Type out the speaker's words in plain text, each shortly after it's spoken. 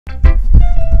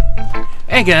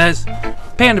Hey guys,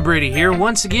 PandaBrady here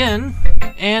once again,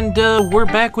 and we're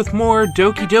back with more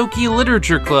Doki Doki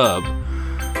Literature Club.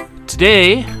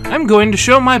 Today, I'm going to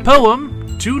show my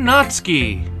poem to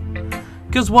Natsuki.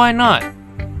 'Cause why not?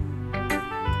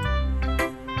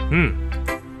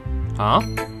 Huh?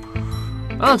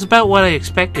 Well, that's about what I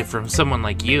expected from someone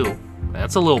like you.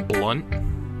 That's a little blunt.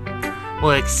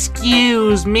 Well,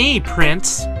 excuse me,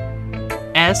 Prince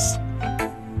S.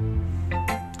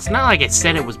 It's not like I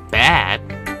said it was bad.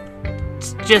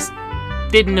 It just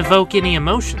didn't evoke any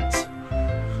emotions.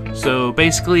 So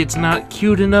basically it's not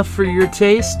cute enough for your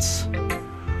tastes?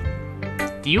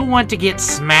 Do you want to get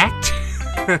smacked?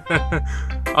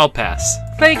 I'll pass.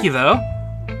 Thank you, though.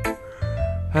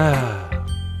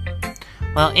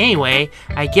 Well, anyway,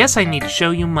 I guess I need to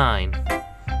show you mine.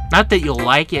 Not that you'll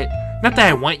like it. Not that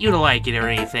I want you to like it or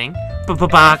anything.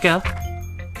 Baka.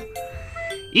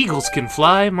 Eagles can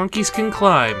fly, monkeys can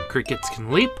climb, crickets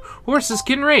can leap, horses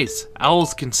can race,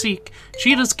 owls can seek,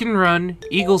 cheetahs can run,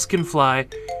 eagles can fly.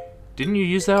 Didn't you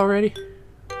use that already?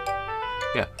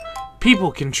 Yeah.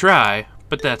 People can try,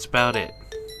 but that's about it.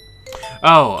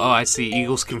 Oh, I see.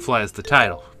 Eagles can fly as the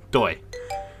title. Doi.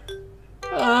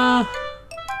 It's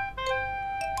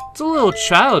a little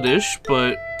childish,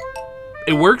 but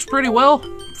it works pretty well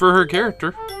for her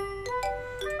character.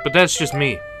 But that's just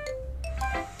me.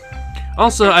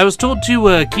 Also, I was told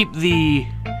to keep the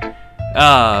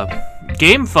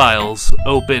game files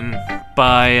open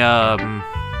by,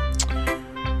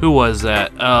 who was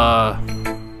that?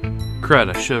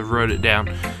 Crud, I should have wrote it down.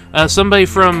 Somebody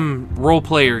from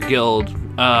Roleplayer Guild.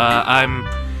 I'm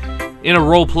in a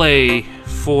roleplay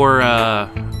for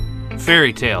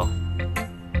Fairy Tale.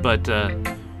 But,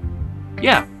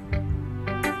 yeah.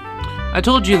 I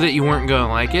told you that you weren't going to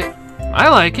like it. I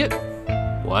like it.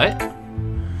 What?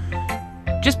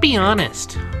 Just be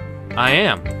honest. I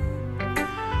am.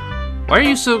 Why are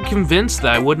you so convinced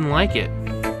that I wouldn't like it?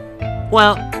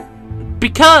 Well,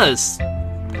 because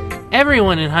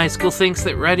everyone in high school thinks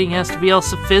that writing has to be all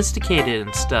sophisticated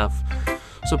and stuff,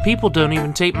 so people don't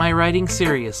even take my writing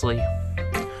seriously.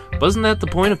 Wasn't that the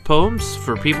point of poems?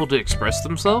 For people to express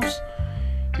themselves?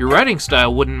 Your writing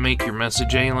style wouldn't make your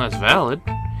message any less valid.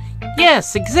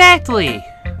 Yes, exactly!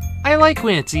 I like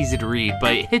when it's easy to read,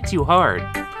 but it hits you hard.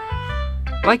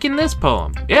 Like in this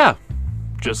poem. Yeah,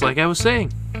 just like I was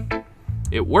saying.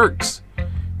 It works.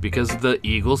 Because the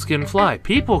eagles can fly.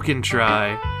 People can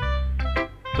try.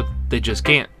 But they just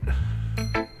can't.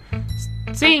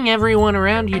 Seeing everyone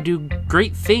around you do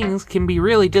great things can be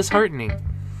really disheartening.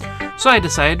 So I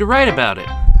decided to write about it.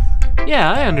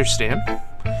 Yeah, I understand.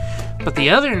 But the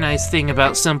other nice thing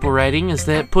about simple writing is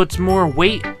that it puts more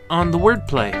weight on the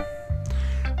wordplay.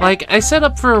 Like, I set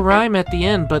up for a rhyme at the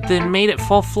end, but then made it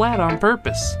fall flat on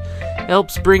purpose. It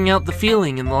helps bring out the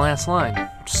feeling in the last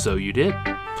line. So you did.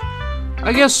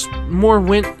 I guess more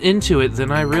went into it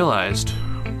than I realized.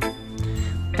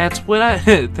 That's what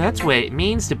it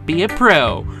means to be a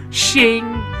pro.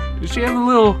 Shing! Does she have a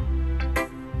little...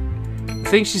 I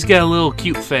think she's got a little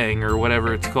cute fang, or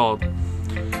whatever it's called.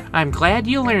 I'm glad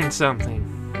you learned something.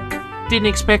 Didn't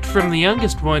expect from the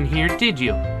youngest one here, did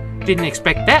you? Didn't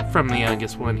expect that from the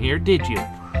youngest one here, did you?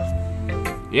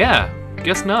 Yeah,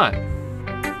 guess not.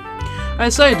 I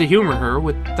decided to humor her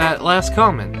with that last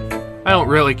comment. I don't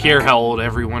really care how old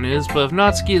everyone is, but if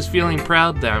Natsuki is feeling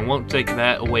proud, then I won't take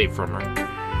that away from her.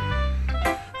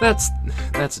 That's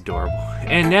adorable.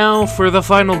 And now for the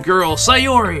final girl,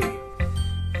 Sayori!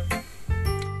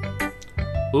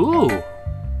 Ooh.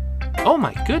 Oh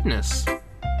my goodness.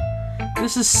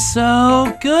 This is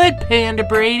so good,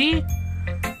 PandaBrady!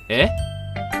 Eh?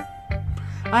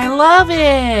 I love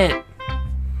it!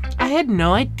 I had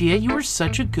no idea you were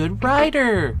such a good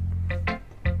writer.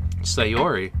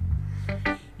 Sayori,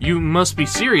 you must be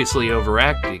seriously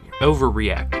overreacting.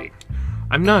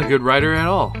 I'm not a good writer at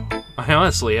all. I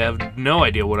honestly have no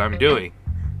idea what I'm doing.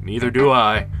 Neither do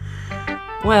I.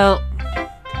 Well,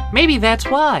 maybe that's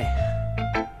why.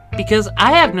 Because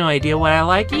I have no idea what I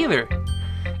like either.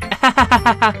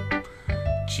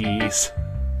 Jeez.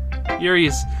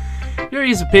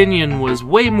 Yuri's opinion was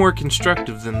way more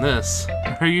constructive than this.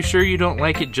 Are you sure you don't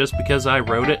like it just because I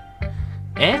wrote it?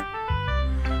 Eh?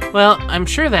 Well, I'm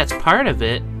sure that's part of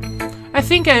it. I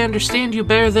think I understand you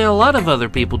better than a lot of other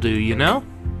people do, you know?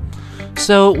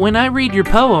 So, when I read your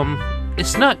poem,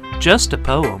 it's not just a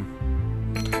poem.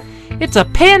 It's a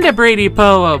PandaBrady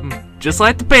poem! Just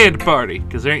like the Panda Party,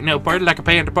 because there ain't no party like a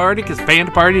Panda Party, because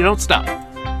Panda Party don't stop.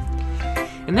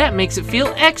 And that makes it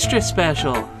feel extra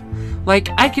special. Like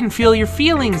I can feel your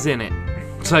feelings in it.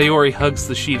 Sayori hugs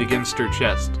the sheet against her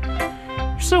chest.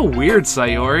 You're so weird,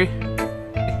 Sayori.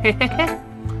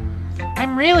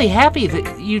 I'm really happy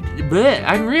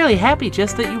I'm really happy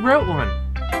just that you wrote one.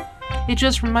 It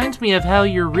just reminds me of how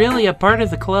you're really a part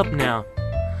of the club now.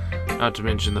 Not to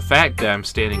mention the fact that I'm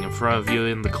standing in front of you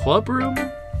in the club room.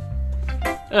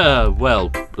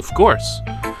 Well, of course.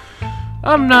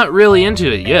 I'm not really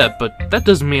into it yet, but that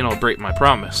doesn't mean I'll break my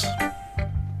promise.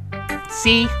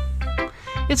 See?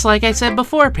 It's like I said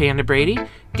before, PandaBrady.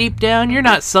 Deep down, you're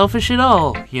not selfish at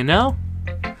all, you know?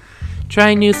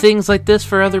 Trying new things like this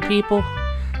for other people,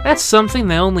 that's something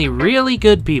that only really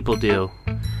good people do.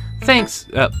 Thanks,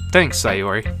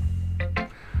 Sayori. I'm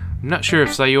not sure if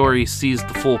Sayori sees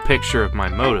the full picture of my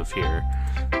motive here.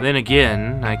 Then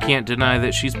again, I can't deny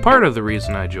that she's part of the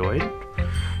reason I joined,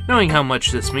 knowing how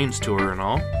much this means to her and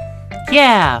all.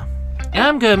 Yeah, and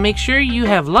I'm gonna make sure you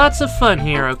have lots of fun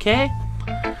here, okay?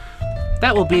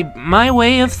 That will be my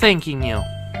way of thanking you.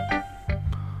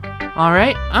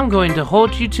 Alright, I'm going to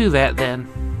hold you to that then.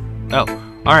 Oh,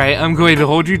 alright, I'm going to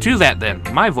hold you to that then.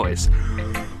 My voice.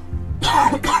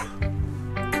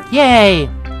 Yay!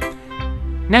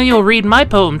 Now you'll read my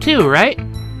poem too, right?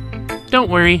 Don't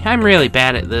worry, I'm really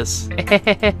bad at this.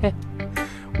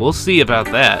 We'll see about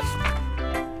that.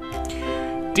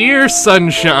 Dear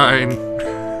Sunshine,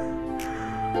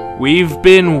 we've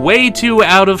been way too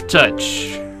out of touch.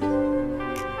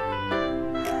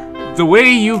 The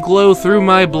way you glow through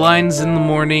my blinds in the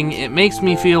morning, it makes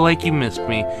me feel like you missed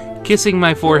me. Kissing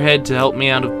my forehead to help me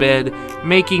out of bed,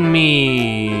 making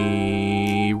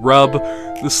me rub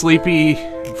the sleepy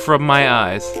from my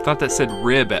eyes. Thought that said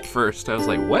rib at first. I was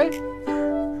like, what?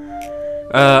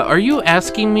 Are you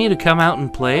asking me to come out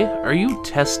and play? Are you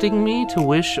testing me to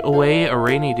wish away a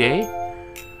rainy day?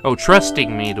 Oh,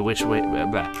 trusting me to wish away...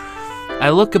 Blah. I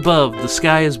look above, the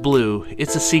sky is blue.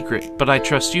 It's a secret, but I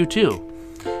trust you too.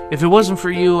 If it wasn't for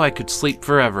you, I could sleep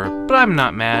forever, but I'm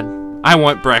not mad. I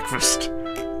want breakfast.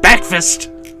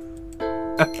 Breakfast!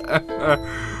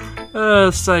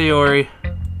 Sayori.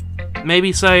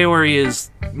 Maybe Sayori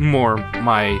is more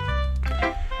my...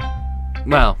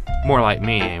 Well, more like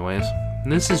me anyways.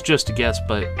 This is just a guess,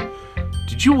 but...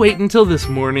 Did you wait until this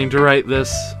morning to write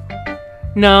this?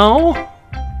 No.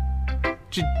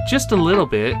 Just a little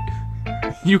bit.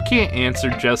 You can't answer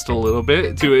just a little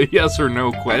bit to a yes or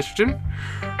no question.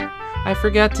 I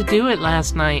forgot to do it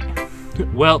last night.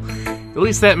 Well, at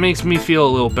least that makes me feel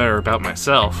a little better about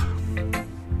myself.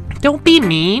 Don't be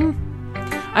mean.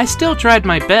 I still tried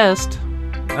my best.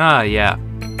 Ah, yeah.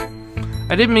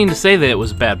 I didn't mean to say that it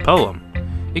was a bad poem.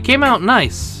 It came out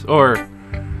nice, or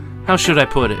how should I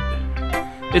put it?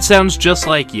 It sounds just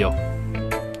like you.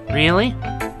 Really?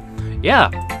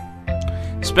 Yeah.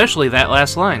 Especially that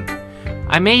last line.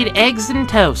 I made eggs and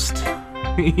toast.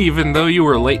 Even though you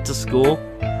were late to school.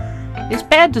 It's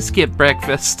bad to skip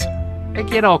breakfast. I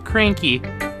get all cranky.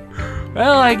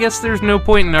 Well, I guess there's no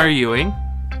point in arguing.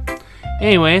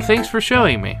 Anyway, thanks for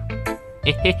showing me.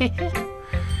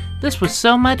 This was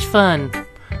so much fun.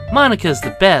 Monica's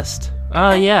the best.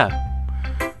 Oh, yeah.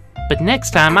 But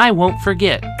next time I won't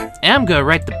forget. And I'm gonna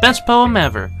write the best poem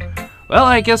ever. Well,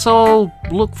 I guess I'll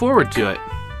look forward to it.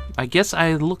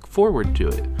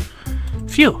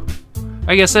 Phew.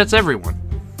 I guess that's everyone.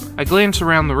 I glance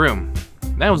around the room.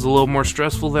 That was a little more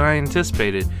stressful than I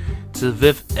anticipated. It's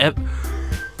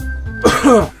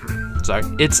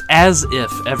as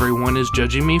if everyone is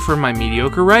judging me for my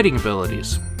mediocre writing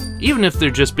abilities. Even if they're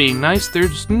just being nice,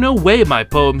 there's no way my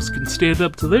poems can stand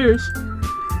up to theirs.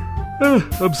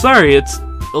 I'm sorry, it's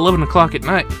 11 o'clock at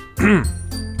night.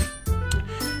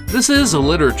 This is a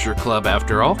literature club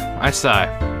after all. I sigh.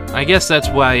 I guess that's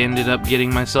why I ended up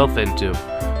getting myself into.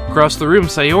 Across the room,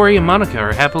 Sayori and Monica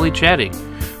are happily chatting.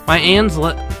 My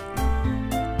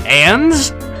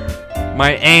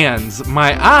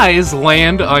eyes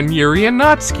land on Yuri and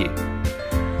Natsuki.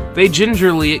 They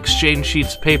gingerly exchange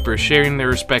sheets of paper, sharing their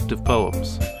respective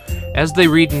poems. As they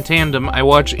read in tandem, I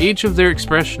watch each of their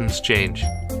expressions change.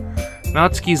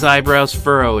 Natsuki's eyebrows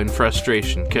furrow in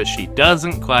frustration, because she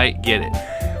doesn't quite get it.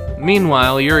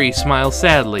 Meanwhile, Yuri smiles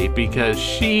sadly, because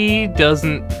she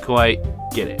doesn't quite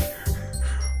get it.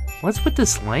 What's with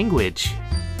this language?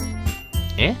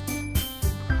 Eh?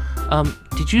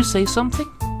 Did you say something?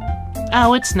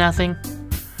 Oh, it's nothing.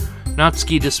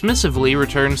 Natsuki dismissively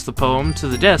returns the poem to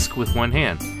the desk with one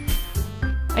hand.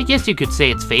 I guess you could say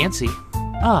it's fancy.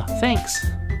 Ah, thanks.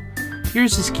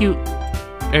 Yours is cute.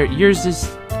 Yours is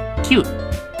cute.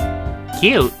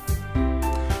 Cute?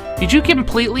 Did you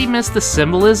completely miss the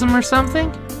symbolism or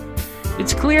something?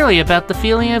 It's clearly about the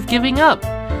feeling of giving up.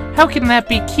 How can that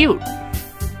be cute?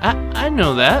 I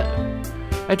know that.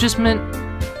 I just meant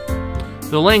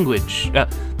the language.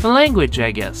 The language,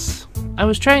 I guess. I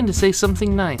was trying to say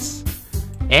something nice.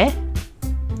 Eh?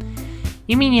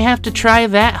 You mean you have to try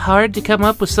that hard to come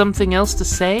up with something else to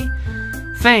say?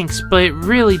 Thanks, but it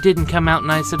really didn't come out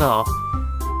nice at all.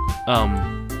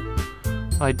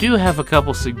 I do have a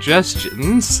couple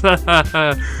suggestions. If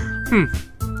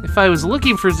I was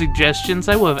looking for suggestions,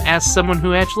 I would have asked someone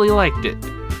who actually liked it.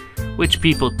 Which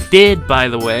people did, by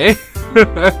the way.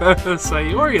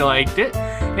 Sayori liked it,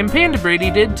 and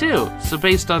PandaBrady did too. So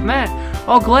based on that,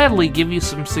 I'll gladly give you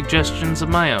some suggestions of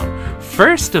my own.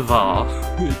 First of all,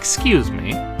 excuse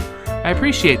me, I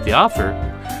appreciate the offer,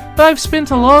 but I've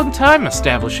spent a long time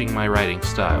establishing my writing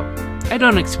style. I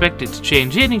don't expect it to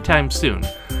change anytime soon,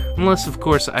 unless of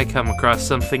course I come across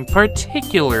something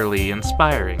particularly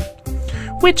inspiring.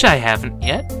 Which I haven't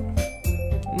yet.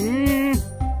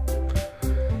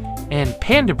 And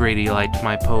PandaBrady liked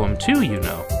my poem too, you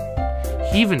know.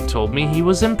 He even told me he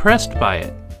was impressed by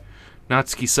it.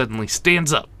 Natsuki suddenly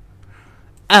stands up.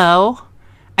 Oh,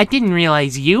 I didn't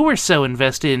realize you were so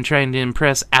invested in trying to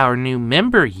impress our new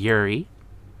member, Yuri.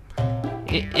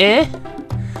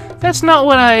 That's not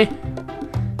what I...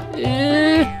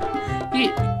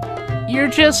 You're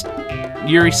just...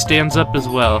 Yuri stands up as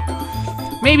well.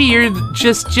 Maybe you're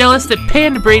just jealous that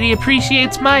PandaBrady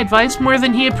appreciates my advice more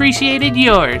than he appreciated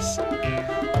yours.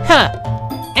 Huh.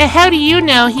 And how do you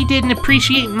know he didn't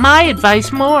appreciate my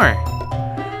advice more?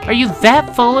 Are you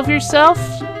that full of yourself?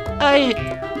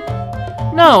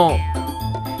 No.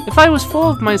 If I was full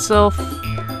of myself,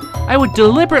 I would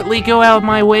deliberately go out of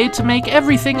my way to make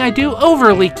everything I do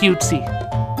overly cutesy.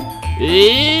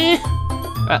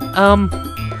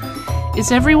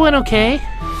 Is everyone okay?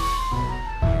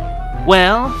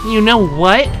 Well, you know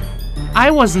what?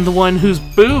 I wasn't the one whose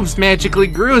boobs magically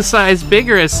grew a size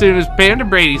bigger as soon as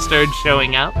PandaBrady started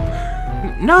showing up.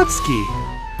 Natsuki.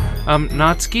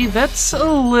 Natsuki, that's a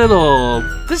little...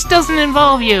 This doesn't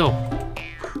involve you!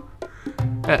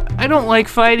 I don't like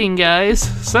fighting, guys.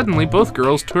 Suddenly, both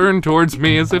girls turned towards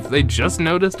me as if they just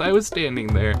noticed I was standing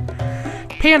there.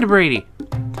 PandaBrady.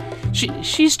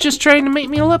 She's just trying to make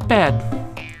me look bad.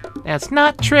 That's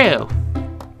not true.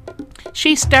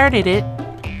 She started it.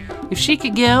 If she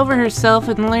could get over herself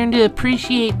and learn to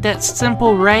appreciate that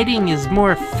simple writing is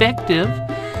more effective,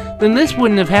 then this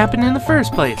wouldn't have happened in the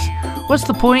first place. What's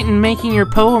the point in making your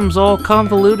poems all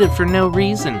convoluted for no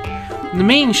reason? The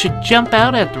meaning should jump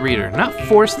out at the reader, not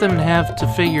force them to have to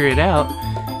figure it out.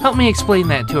 Help me explain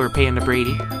that to her,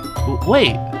 PandaBrady.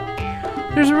 Wait.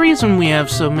 There's a reason we have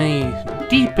so many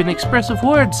deep and expressive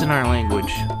words in our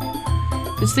language.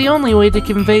 It's the only way to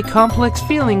convey complex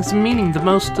feelings and meaning the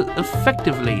most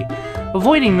effectively.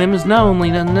 Avoiding them is not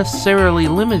only unnecessarily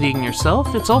limiting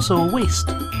yourself, it's also a waste.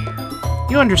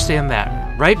 You understand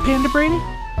that, right, PandaBrady?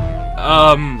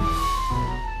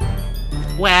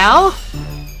 Well?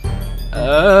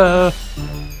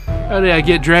 How did I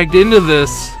get dragged into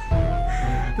this?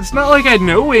 It's not like I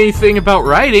know anything about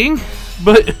writing,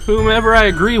 but whomever I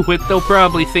agree with, they'll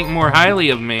probably think more highly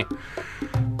of me.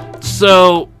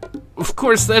 So... Of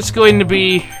course, that's going to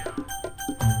be...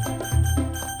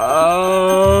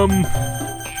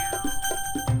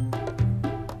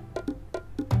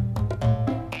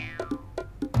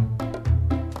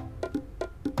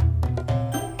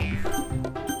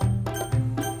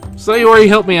 Sayori,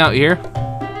 help me out here.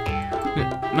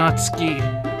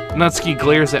 Natsuki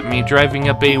glares at me, driving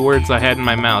up any words I had in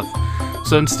my mouth.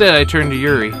 So instead, I turn to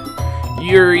Yuri.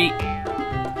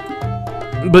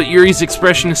 But Yuri's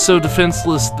expression is so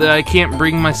defenseless that I can't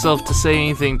bring myself to say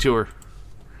anything to her.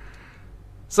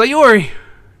 Sayori!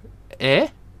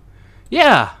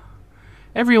 Yeah!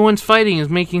 Everyone's fighting is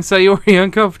making Sayori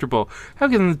uncomfortable. How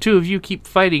can the two of you keep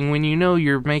fighting when you know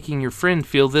you're making your friend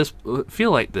feel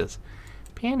like this?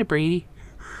 PandaBrady.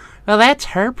 Well, that's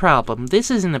her problem. This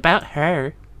isn't about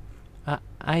her.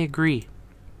 I agree.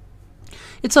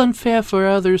 It's unfair for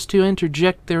others to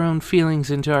interject their own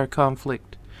feelings into our conflict.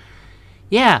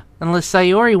 Yeah, unless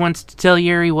Sayori wants to tell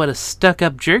Yuri what a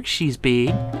stuck-up jerk she's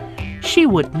being. She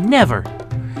would never.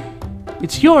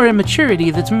 It's your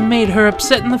immaturity that's made her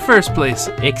upset in the first place.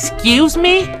 Excuse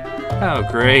me? Oh,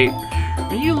 great.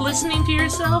 Are you listening to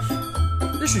yourself?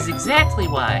 This is exactly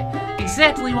why.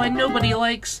 Exactly why nobody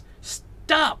likes...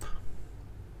 Stop!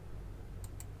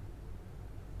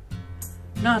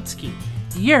 Natsuki,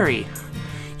 Yuri,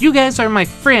 you guys are my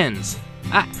friends.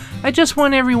 I just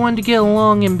want everyone to get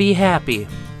along and be happy.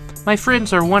 My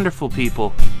friends are wonderful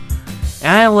people,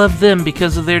 and I love them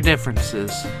because of their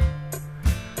differences.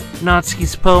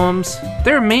 Natsuki's poems,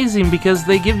 they're amazing because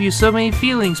they give you so many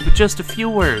feelings with just a few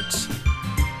words.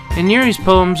 And Yuri's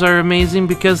poems are amazing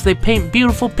because they paint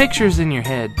beautiful pictures in your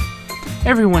head.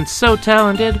 Everyone's so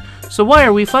talented, so why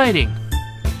are we fighting?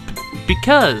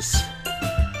 Because,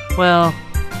 well,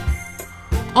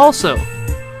 also,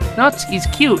 Natsuki's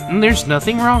cute, and there's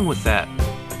nothing wrong with that.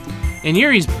 And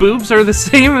Yuri's boobs are the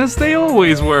same as they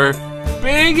always were.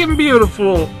 Big and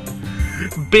beautiful.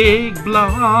 Big,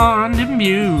 blonde, and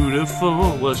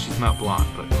beautiful. Well, she's not blonde,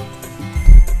 but...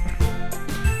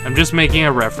 I'm just making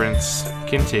a reference.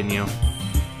 Continue.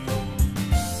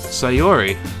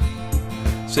 Sayori.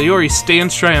 Sayori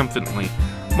stands triumphantly.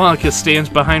 Monika stands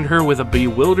behind her with a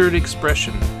bewildered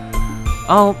expression.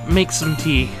 I'll make some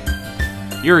tea.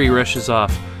 Yuri rushes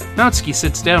off. Natsuki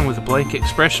sits down with a blank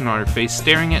expression on her face,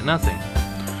 staring at nothing.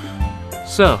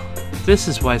 So, this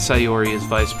is why Sayori is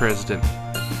vice president.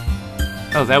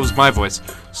 Oh, that was my voice.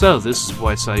 So, this is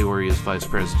why Sayori is vice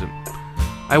president.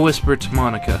 I whisper to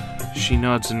Monika. She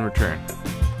nods in return.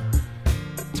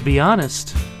 To be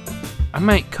honest, I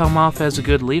might come off as a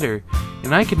good leader,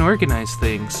 and I can organize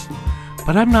things.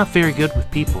 But I'm not very good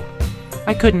with people.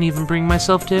 I couldn't even bring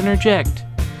myself to interject.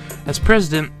 As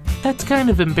president, that's kind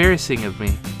of embarrassing of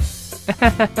me.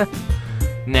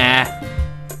 Nah.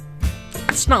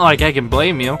 It's not like I can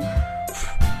blame you.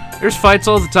 There's fights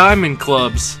all the time in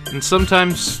clubs, and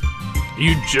sometimes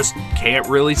you just can't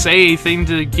really say anything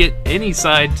to get any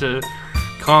side to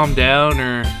calm down,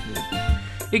 or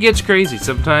it gets crazy.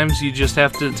 Sometimes you just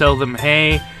have to tell them,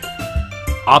 hey,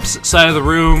 opposite side of the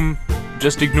room,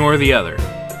 just ignore the other.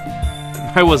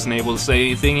 I wasn't able to say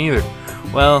anything either.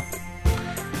 Well,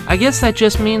 I guess that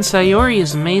just means Sayori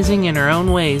is amazing in her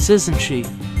own ways, isn't she?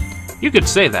 You could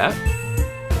say that.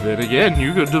 Then again,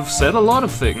 you could have said a lot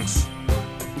of things.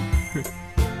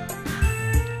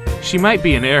 She might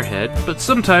be an airhead, but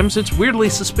sometimes it's weirdly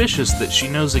suspicious that she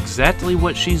knows exactly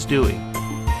what she's doing.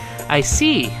 I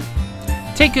see.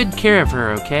 Take good care of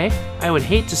her, okay? I would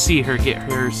hate to see her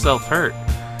get herself hurt.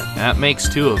 That makes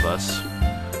two of us.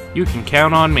 You can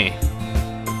count on me.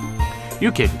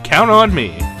 You can count on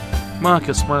me.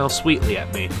 Monika smiles sweetly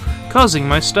at me, causing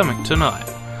my stomach to knot.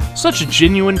 Such a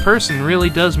genuine person really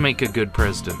does make a good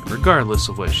president, regardless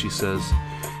of what she says.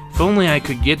 If only I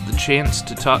could get the chance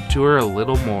to talk to her a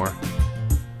little more.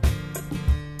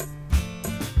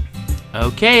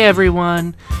 Okay,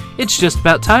 everyone. It's just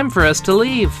about time for us to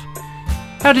leave.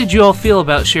 How did you all feel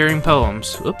about sharing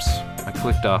poems? Oops, I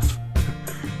clicked off.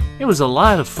 It was a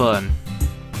lot of fun.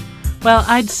 Well,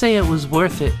 I'd say it was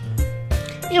worth it.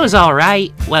 It was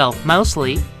alright. Well,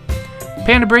 mostly.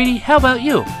 PandaBrady, how about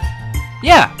you?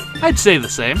 Yeah, I'd say the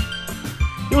same.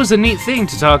 It was a neat thing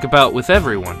to talk about with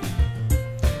everyone.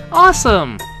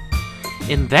 Awesome!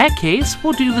 In that case,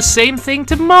 we'll do the same thing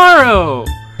tomorrow!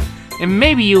 And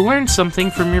maybe you learned something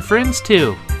from your friends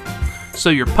too. So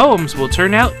your poems will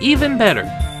turn out even better.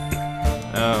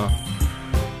 Oh.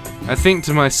 I think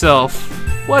to myself,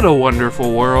 what a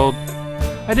wonderful world.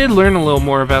 I did learn a little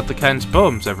more about the kinds of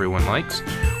poems everyone likes.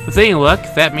 With any luck,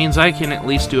 that means I can at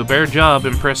least do a better job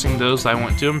impressing those I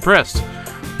want to impress.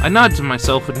 I nod to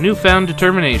myself with newfound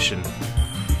determination.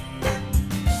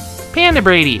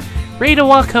 PandaBrady, ready to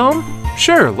walk home?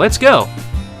 Sure, let's go.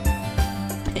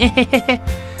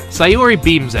 Sayori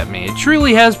beams at me. It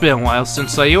truly has been a while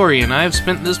since Sayori and I have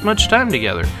spent this much time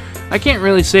together. I can't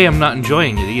really say I'm not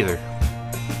enjoying it either.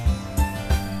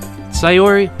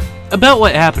 Sayori, about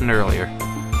what happened earlier.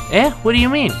 Eh? What do you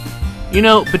mean? You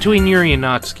know, between Yuri and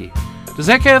Natsuki. Does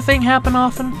that kind of thing happen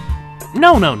often?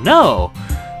 No.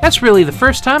 That's really the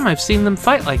first time I've seen them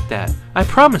fight like that. I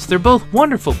promise they're both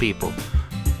wonderful people.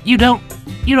 You don't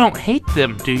hate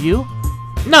them, do you?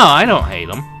 No, I don't hate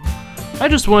them. I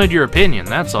just wanted your opinion,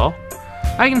 that's all.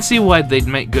 I can see why they'd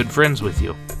make good friends with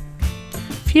you.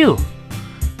 Phew.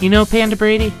 You know,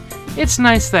 PandaBrady, it's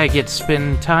nice that I get to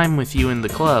spend time with you in the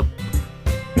club.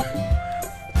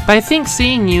 But I think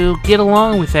seeing you get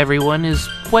along with everyone is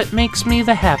what makes me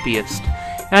the happiest.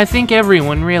 And I think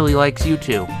everyone really likes you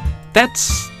too.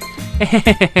 That's...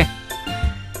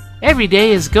 Every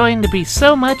day is going to be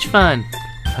so much fun.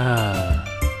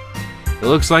 It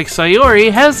looks like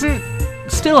Sayori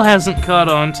still hasn't caught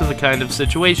on to the kind of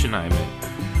situation I'm in.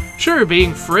 Sure,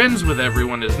 being friends with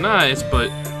everyone is nice, but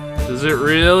does it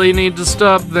really need to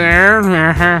stop there?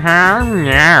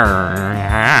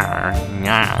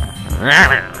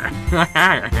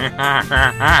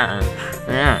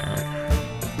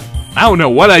 I don't know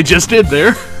what I just did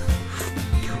there.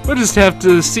 We'll just have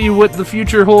to see what the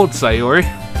future holds, Sayori.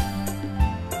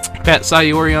 Pat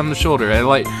Sayori on the shoulder.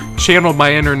 I channeled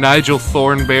my inner Nigel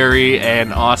Thornberry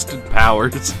and Austin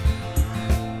Powers.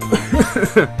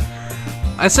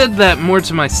 I said that more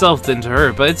to myself than to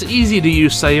her, but it's easy to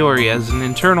use Sayori as an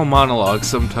internal monologue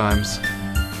sometimes.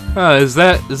 Is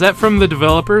that from the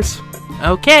developers?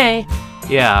 Okay.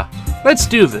 Yeah, let's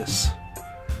do this.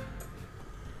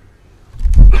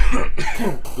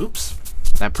 Oops,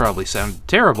 that probably sounded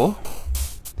terrible.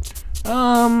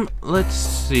 Let's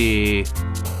see.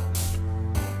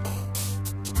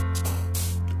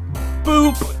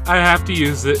 Boop! I have to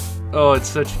use it. Oh, it's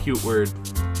such a cute word.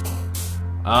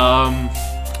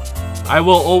 I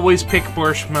will always pick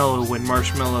marshmallow when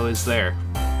marshmallow is there.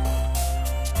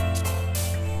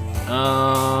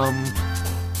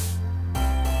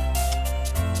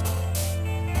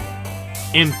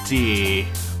 Empty.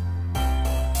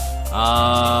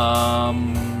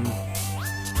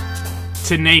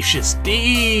 Tenacious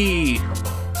D.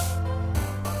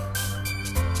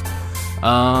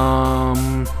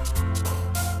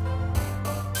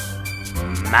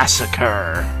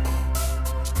 Massacre.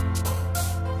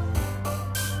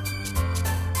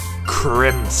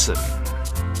 Crimson.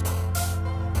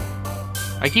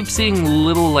 I keep seeing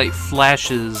little, like,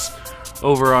 flashes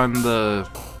over on the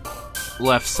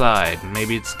left side.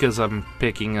 Maybe it's because I'm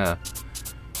picking a...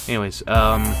 Anyways,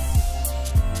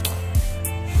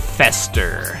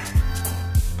 Fester.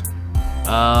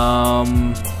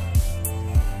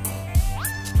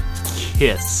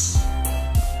 Kiss.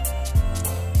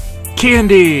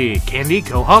 Candy! Candy,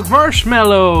 go hog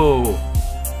marshmallow!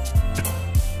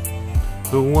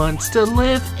 Who wants to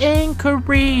live in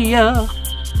Korea?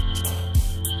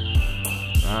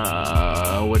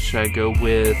 What should I go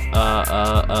with?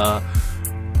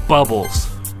 Bubbles.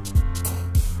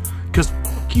 'Cause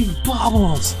fucking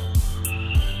Bubbles!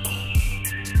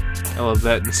 I love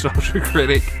that nostalgia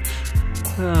critic.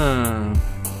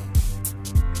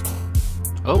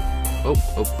 Oh.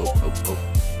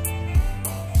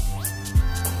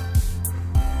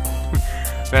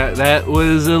 That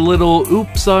was a little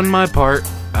oops on my part.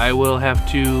 I will have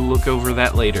to look over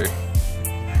that later.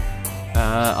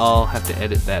 I'll have to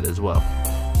edit that as well.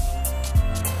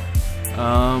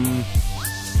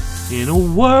 In a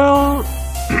world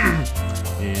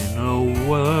in a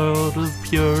world of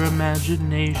pure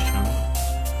imagination.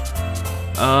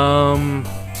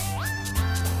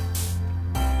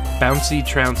 Bouncy,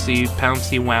 trouncy,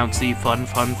 pouncy, wouncy, fun.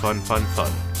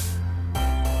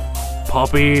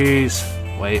 Puppies.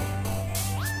 Wait.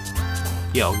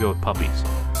 Yeah, I'll go with puppies.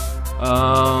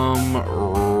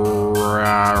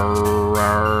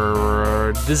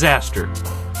 Disaster.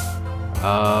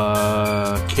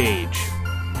 Cage.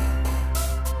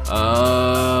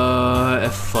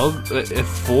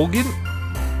 Effulgent?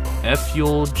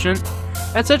 Effulgent?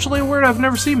 That's actually a word I've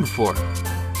never seen before.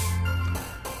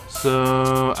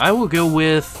 So, I will go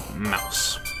with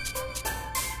mouse.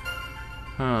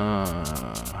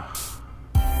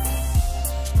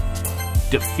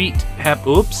 Defeat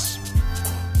oops.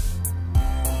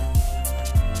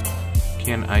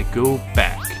 Can I go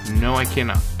back? No, I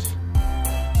cannot.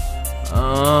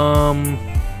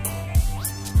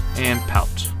 And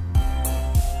pout.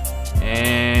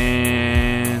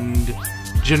 And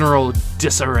general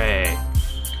disarray.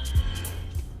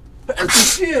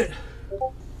 Shit.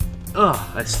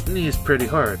 Oh, I sneezed pretty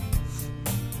hard.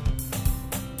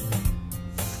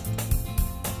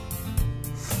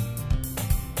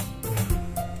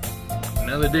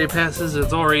 Another day passes,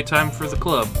 it's already time for the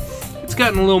club. It's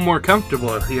gotten a little more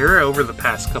comfortable here over the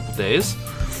past couple days.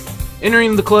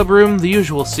 Entering the club room, the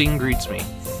usual scene greets me.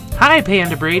 Hi,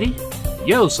 PandaBrady.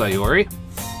 Yo, Sayori.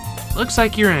 Looks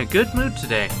like you're in a good mood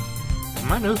today. Is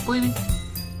my nose bleeding?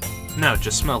 No, it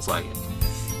just smells like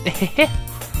it.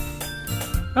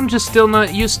 I'm just still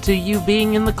not used to you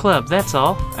being in the club, that's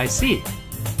all. I see.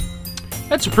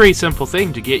 That's a pretty simple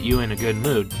thing to get you in a good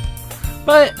mood.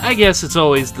 But I guess it's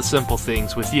always the simple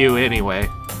things with you anyway.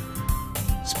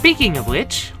 Speaking of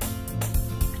which,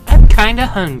 I'm kinda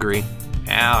hungry.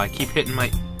 Ow, I keep hitting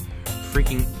my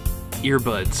freaking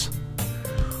earbuds.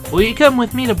 Will you come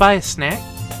with me to buy a snack?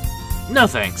 No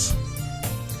thanks.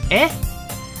 Eh?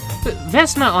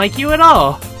 That's not like you at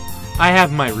all. I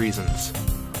have my reasons.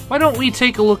 Why don't we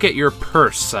take a look at your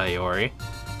purse, Sayori?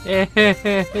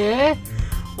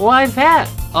 Why that,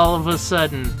 all of a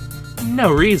sudden?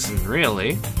 No reason,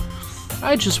 really.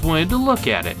 I just wanted to look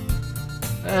at it.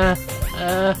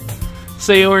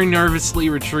 Sayori nervously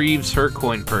retrieves her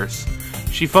coin purse.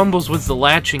 She fumbles with the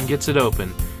latch and gets it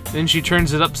open. Then she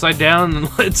turns it upside down and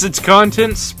lets its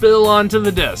contents spill onto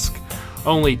the desk.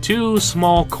 Only 2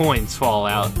 small coins fall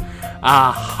out.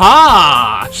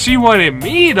 Aha! She wanted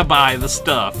me to buy the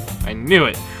stuff. I knew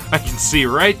it. I can see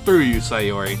right through you,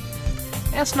 Sayori.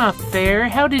 That's not fair.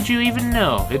 How did you even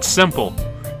know? It's simple.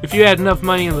 If you had enough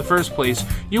money in the first place,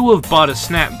 you would have bought a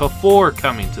snack before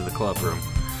coming to the club room.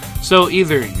 So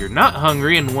either you're not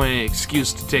hungry and want an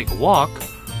excuse to take a walk,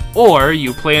 or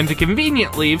you plan to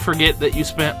conveniently forget that you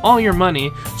spent all your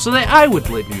money so that I would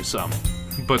lend you some.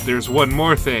 But there's one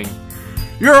more thing.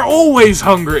 You're always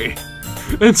hungry!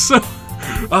 And so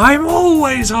I'm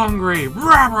always hungry!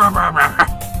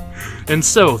 And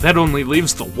so, that only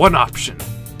leaves the one option.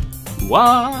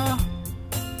 Wah!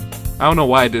 I don't know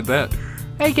why I did that.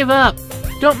 I give up.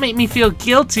 Don't make me feel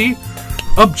guilty.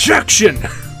 Objection!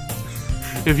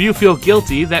 If you feel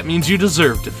guilty, that means you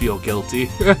deserve to feel guilty.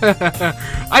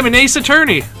 I'm an ace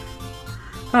attorney!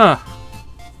 Huh.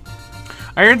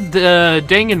 I heard the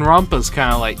Danganronpa's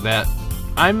kinda like that.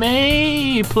 I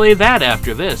may play that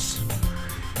after this.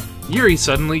 Yuri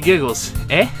suddenly giggles.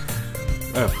 Eh?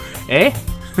 Oh. Eh?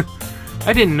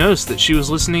 I didn't notice that she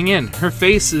was listening in. Her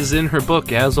face is in her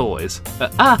book, as always.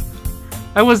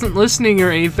 I wasn't listening or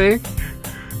anything.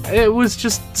 It was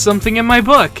just something in my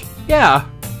book. Yeah.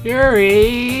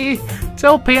 Yuri!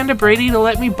 Tell PandaBrady to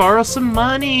let me borrow some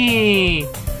money!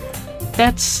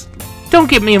 Don't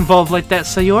get me involved like that,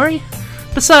 Sayori.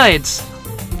 Besides,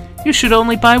 you should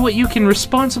only buy what you can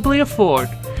responsibly afford.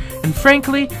 And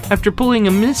frankly, after pulling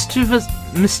a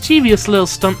mischievous little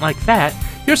stunt like that,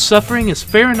 your suffering is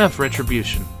fair enough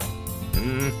retribution.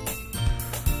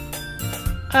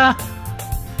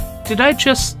 Did I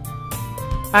just...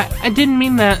 I didn't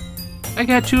mean that. I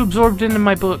got too absorbed into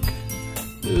my book.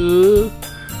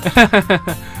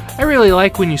 I really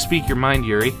like when you speak your mind,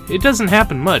 Yuri. It doesn't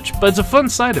happen much, but it's a fun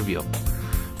side of you.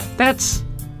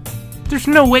 There's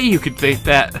no way you could think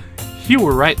that. You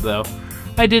were right, though.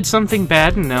 I did something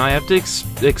bad, and now I have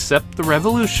to accept the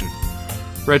revolution.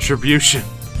 Retribution.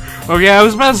 Okay, I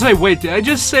was about to say, wait, did I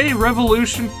just say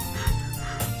revolution?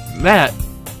 That.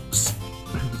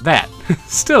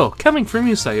 Still, coming from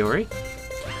you, Sayori.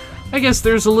 I guess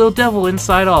there's a little devil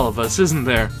inside all of us, isn't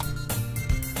there?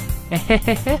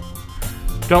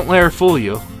 Don't let her fool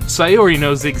you. Sayori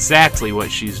knows exactly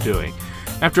what she's doing.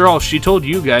 After all, she told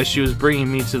you guys she was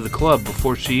bringing me to the club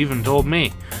before she even told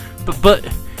me. But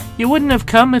you wouldn't have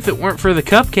come if it weren't for the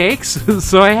cupcakes,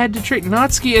 so I had to trick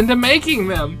Natsuki into making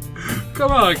them.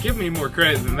 Come on, give me more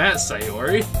credit than that,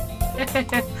 Sayori.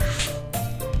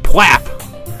 Plap!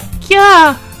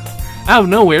 Yeah! Out of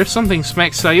nowhere, something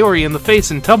smacks Sayori in the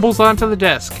face and tumbles onto the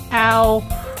desk. Ow!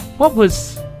 What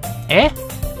was... A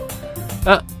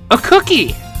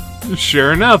cookie!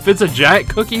 Sure enough, it's a giant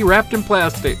cookie wrapped in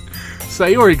plastic.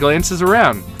 Sayori glances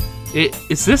around.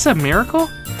 Is this a miracle?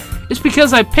 It's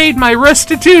because I paid my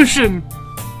restitution!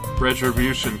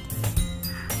 Retribution.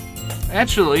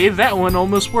 Actually, that one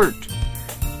almost worked.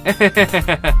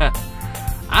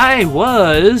 I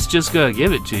was just gonna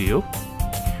give it to you.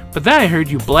 But then I heard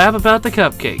you blab about the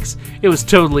cupcakes. It was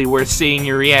totally worth seeing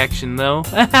your reaction, though.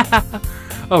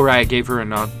 Oh, right, I gave her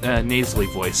a nasally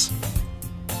voice.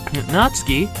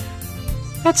 Natsuki,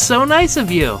 that's so nice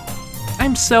of you.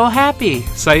 I'm so happy.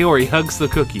 Sayori hugs the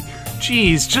cookie.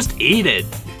 Jeez, just eat it.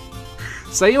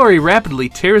 Sayori rapidly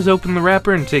tears open the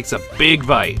wrapper and takes a big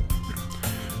bite.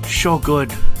 So good.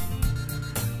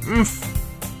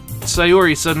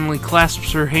 Sayori suddenly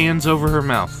clasps her hands over her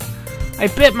mouth. I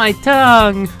bit my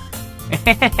tongue.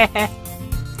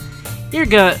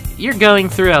 You're going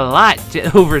through a lot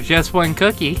over just one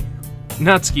cookie.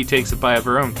 Natsuki takes a bite of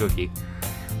her own cookie.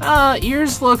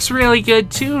 Yours looks really good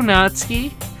too,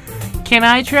 Natsuki. Can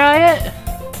I try it?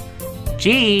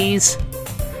 Jeez.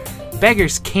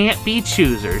 Beggars can't be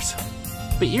choosers.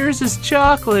 But yours is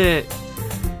chocolate.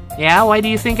 Yeah, why do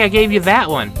you think I gave you that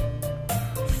one?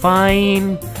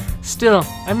 Fine. Still,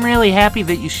 I'm really happy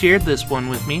that you shared this one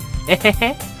with me.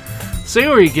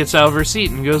 Sayori gets out of her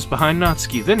seat and goes behind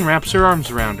Natsuki, then wraps her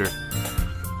arms around her.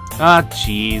 Ah,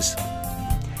 jeez.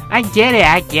 I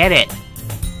get it.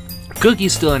 Cookie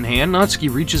still in hand,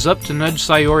 Natsuki reaches up to nudge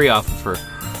Sayori off of her.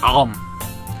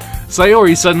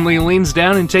 Sayori suddenly leans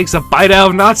down and takes a bite out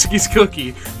of Natsuki's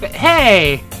cookie.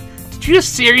 Hey! Did you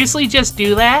seriously just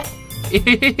do that?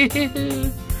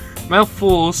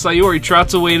 Mouthful, Sayori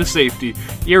trots away to safety.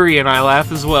 Yuri and I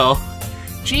laugh as well.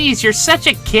 Jeez, you're such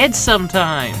a kid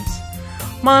sometimes.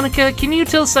 Monica, can you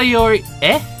tell Sayori...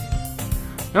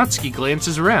 Natsuki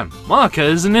glances around. Monica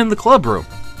isn't in the club room.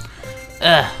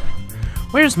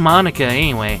 Where's Monica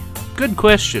anyway? Good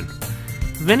question.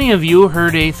 Have any of you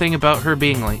heard anything about her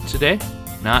being late today?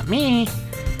 Not me.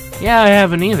 Yeah, I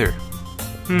haven't either.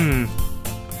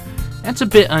 That's a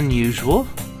bit unusual.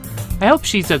 I hope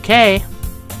she's okay.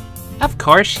 Of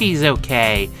course she's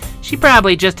okay. She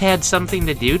probably just had something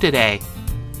to do today.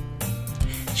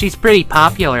 She's pretty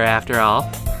popular after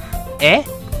all.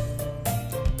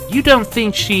 You don't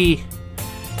think she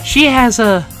has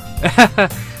a...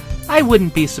 I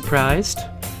wouldn't be surprised.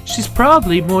 She's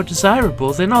probably more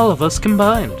desirable than all of us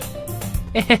combined.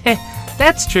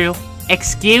 That's true.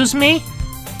 Excuse me?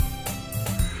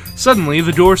 Suddenly,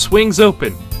 the door swings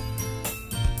open.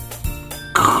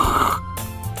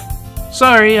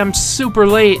 Sorry, I'm super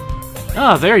late.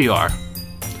 Ah, there you are.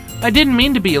 I didn't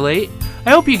mean to be late.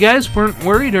 I hope you guys weren't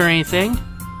worried or anything.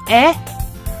 Eh?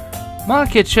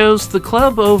 Monica chose the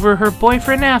club over her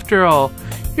boyfriend after all.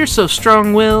 You're so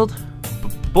strong-willed.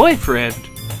 Boyfriend?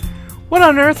 What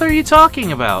on earth are you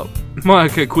talking about?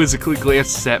 Monica quizzically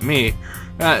glances at me.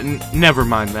 Never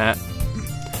mind that.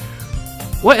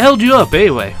 What held you up,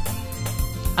 anyway?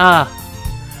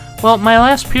 Well, my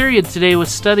last period today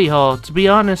was study hall. To be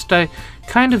honest, I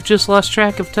kind of just lost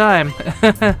track of time.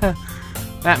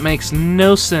 That makes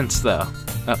no sense, though.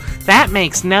 Oh, that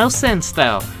makes no sense,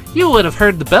 though. You would have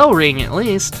heard the bell ring, at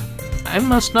least. I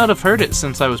must not have heard it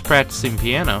since I was practicing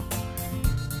piano.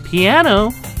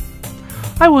 Piano?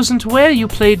 I wasn't aware you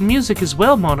played music as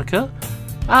well, Monica.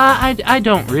 I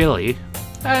don't really.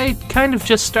 I kind of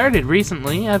just started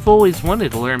recently. I've always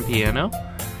wanted to learn piano.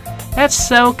 That's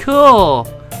so cool!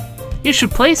 You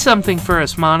should play something for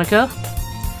us, Monica.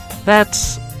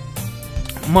 That's...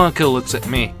 Monica looks at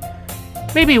me.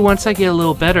 Maybe once I get a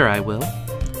little better, I will.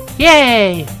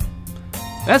 Yay!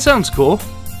 That sounds cool.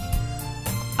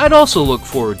 I'd also look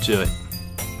forward to it.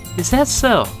 Is that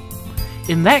so?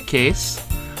 In that case,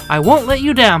 I won't let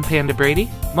you down, PandaBrady.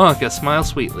 Monica smiles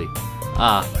sweetly.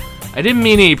 I didn't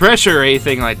mean any pressure or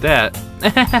anything like that.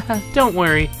 Don't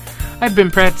worry. I've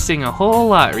been practicing a whole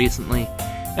lot recently.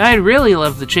 And I'd really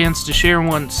love the chance to share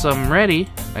once I'm ready.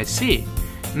 I see.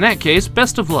 In that case,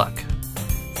 best of luck.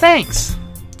 Thanks.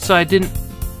 So I didn't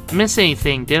miss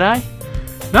anything, did I?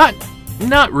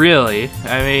 Not really.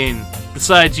 I mean,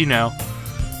 besides, you know,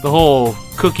 the whole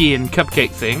cookie and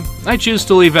cupcake thing, I choose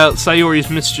to leave out Sayori's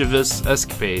mischievous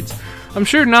escapades. I'm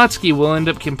sure Natsuki will end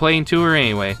up complaining to her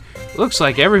anyway. Looks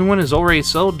like everyone is already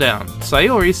settled down.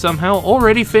 Sayori somehow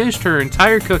already finished her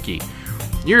entire cookie.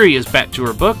 Yuri is back to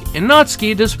her book, and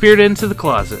Natsuki disappeared into the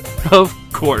closet. Of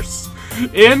course.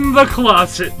 In the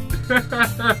closet!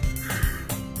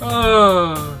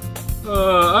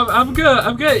 I'm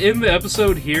gonna end the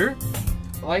episode here.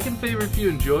 Like and favorite if you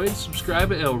enjoyed,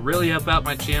 subscribe, it'll really help out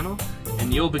my channel,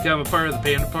 and you'll become a part of the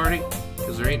Panda Party,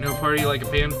 because there ain't no party like a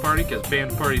Panda Party, because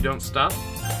Panda Party don't stop.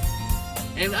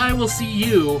 And I will see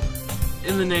you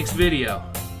in the next video.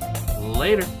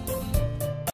 Later.